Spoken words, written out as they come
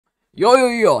Yo,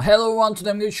 hello everyone,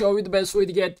 today I'm going to show you the best way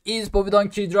to get easy profit on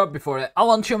keydrop. Before that, I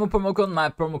want to show my promo code. My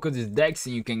promo code is DEX,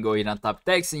 and you can go in and tap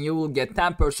DEX and you will get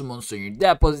 10% bonus on your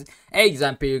deposit.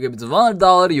 Example, you get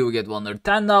 $100, you will get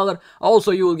 $110.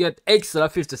 Also, you will get extra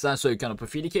 50 cents so you can open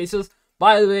 50 cases.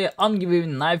 By the way, I'm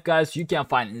giving knife, guys, you can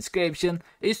find in the description.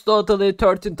 It's totally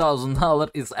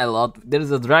 $13,000, it's a lot. There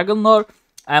is a dragon lore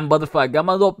and butterfly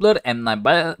gamma doppler,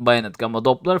 M9 bayonet gamma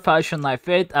doppler, fashion knife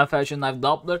fate, and fashion knife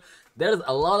doppler. There's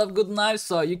a lot of good knives,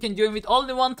 so you can join with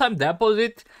only one time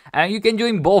deposit, and you can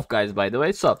join both, guys, by the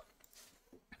way. So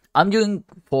I'm doing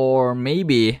for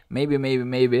maybe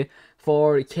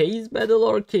for case battle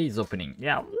or case opening.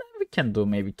 Yeah, we can do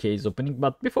maybe case opening,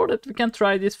 but before that we can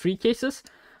try these free cases.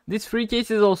 This free case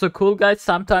is also cool, guys.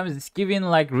 Sometimes it's giving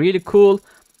like really cool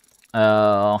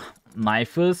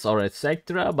knives or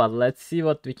etc. But let's see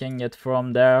what we can get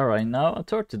from there right now.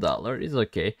 $30 is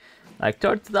okay. Like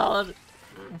 $30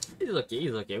 it's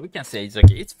okay. We can say it's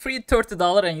okay. It's free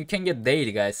 $30 and you can get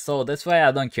daily, guys. So that's why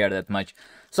I don't care that much.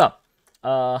 So,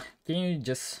 can you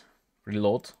just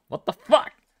reload? What the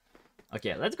fuck?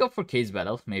 Okay, let's go for case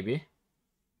battle, maybe.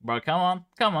 Bro, come on.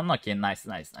 Okay, nice.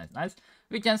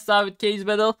 We can start with case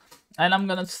battle, and I'm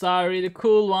gonna start a really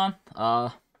cool one.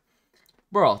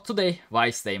 Bro, today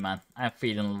Vice Day, man. I'm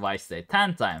feeling Vice Day.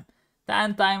 10 time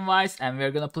Vice, and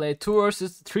we're gonna play 3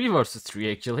 versus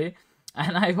 3 actually.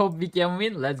 And I hope we can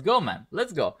win. Let's go, man.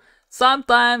 Let's go.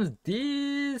 Sometimes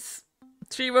this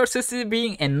 3 versus 3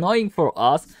 being annoying for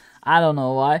us. I don't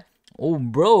know why. Oh,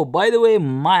 bro. By the way,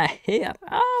 my hair.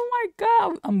 Oh my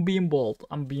god. I'm being bald.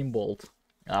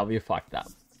 We fucked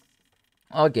up.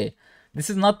 Okay. This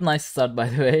is not nice start, by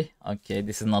the way. Okay,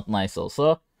 this is not nice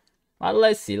also. But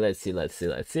let's see.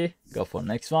 Go for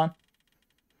next one.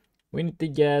 We need to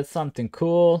get something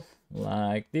cool.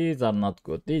 Like, these are not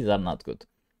good.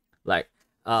 Like,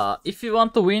 if you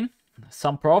want to win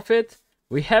some profit,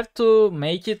 we have to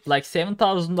make it like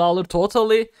 $7,000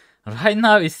 totally. Right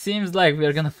now, it seems like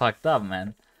we're gonna fucked up,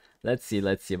 man. Let's see.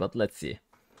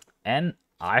 And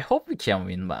I hope we can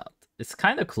win, but it's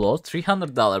kind of close.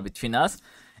 $300 between us.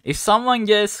 If someone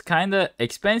gets kind of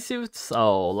expensive,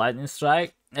 so lightning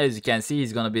strike, as you can see,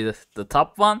 he's gonna be the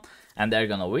top one, and they're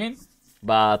gonna win.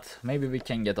 But maybe we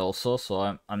can get also,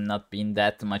 so I'm not being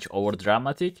that much over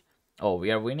dramatic. Oh,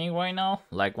 we are winning right now,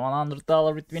 like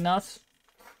 $100 between us.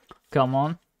 Come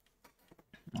on.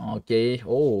 Okay.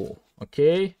 Oh,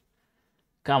 okay.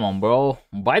 Come on, bro.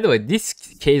 By the way, this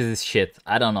case is shit.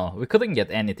 I don't know. We couldn't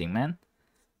get anything, man.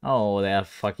 Oh, they are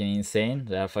fucking insane.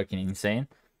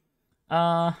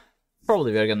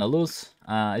 Probably we're gonna lose.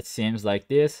 It seems like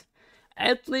this.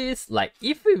 At least, like,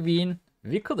 if we win,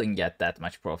 we couldn't get that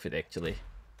much profit actually,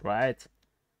 right?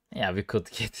 Yeah, we could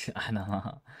get, I don't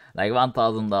know, like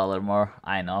 $1,000 more,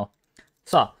 I know.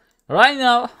 So, right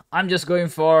now, I'm just going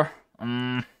for,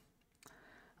 maybe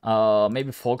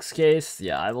Fox case.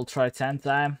 Yeah, I will try 10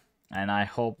 time, and I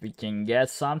hope we can get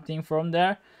something from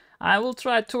there. I will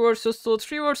try 2 versus 2,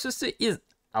 3 versus 2 is,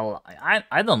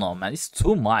 I don't know, man, it's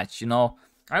too much, you know.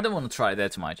 I don't want to try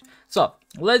that much. So,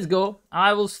 let's go.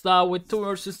 I will start with 2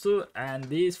 versus 2, and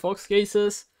these Fox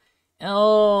cases.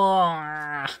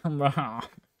 Oh, bro.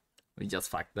 We just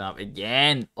fucked up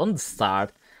again on the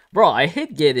start. Bro, I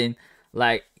hate getting,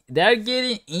 like, they're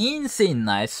getting insane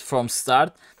nice from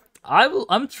start.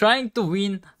 I'm trying to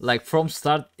win, like, from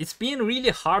start. It's been really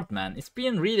hard, man. It's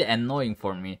been really annoying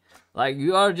for me. Like,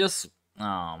 you are just,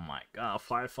 oh my god,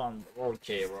 500.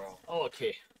 Okay, bro.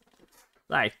 Okay.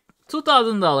 Like,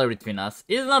 $2,000 between us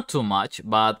is not too much,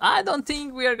 but I don't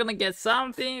think we are gonna get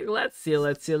something. Let's see.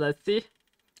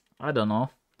 I don't know.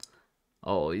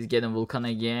 Oh, he's getting Vulcan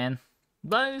again.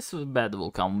 But it's a bad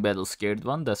Vulcan, battle scared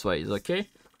one, that's why he's okay.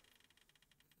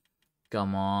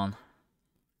 Come on.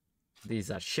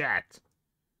 These are shit.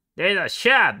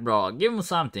 Bro. Give me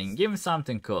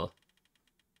something cool.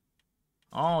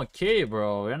 Okay,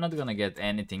 bro. We're not gonna get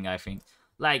anything, I think.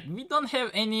 Like, we don't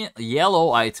have any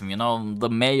yellow item, you know, the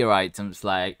major items,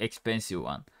 like expensive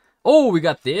one. Oh, we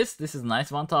got this. This is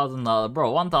nice. $1,000,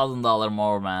 bro. $1,000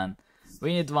 more, man.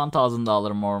 We need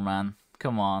 $1,000 more, man.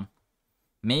 Come on.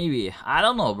 Maybe. I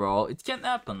don't know, bro. It can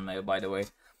happen, by the way.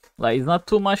 Like, it's not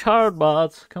too much hard,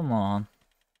 but come on.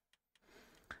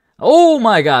 Oh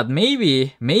my god,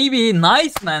 maybe.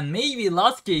 Nice, man. Maybe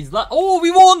last case. Oh,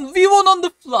 we won on the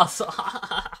plus.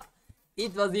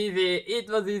 It was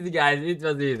easy, guys. It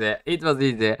was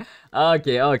easy.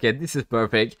 Okay. This is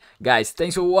perfect. Guys,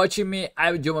 thanks for watching me.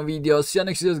 I will do my videos. See you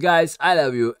next videos, guys. I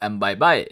love you, and bye-bye.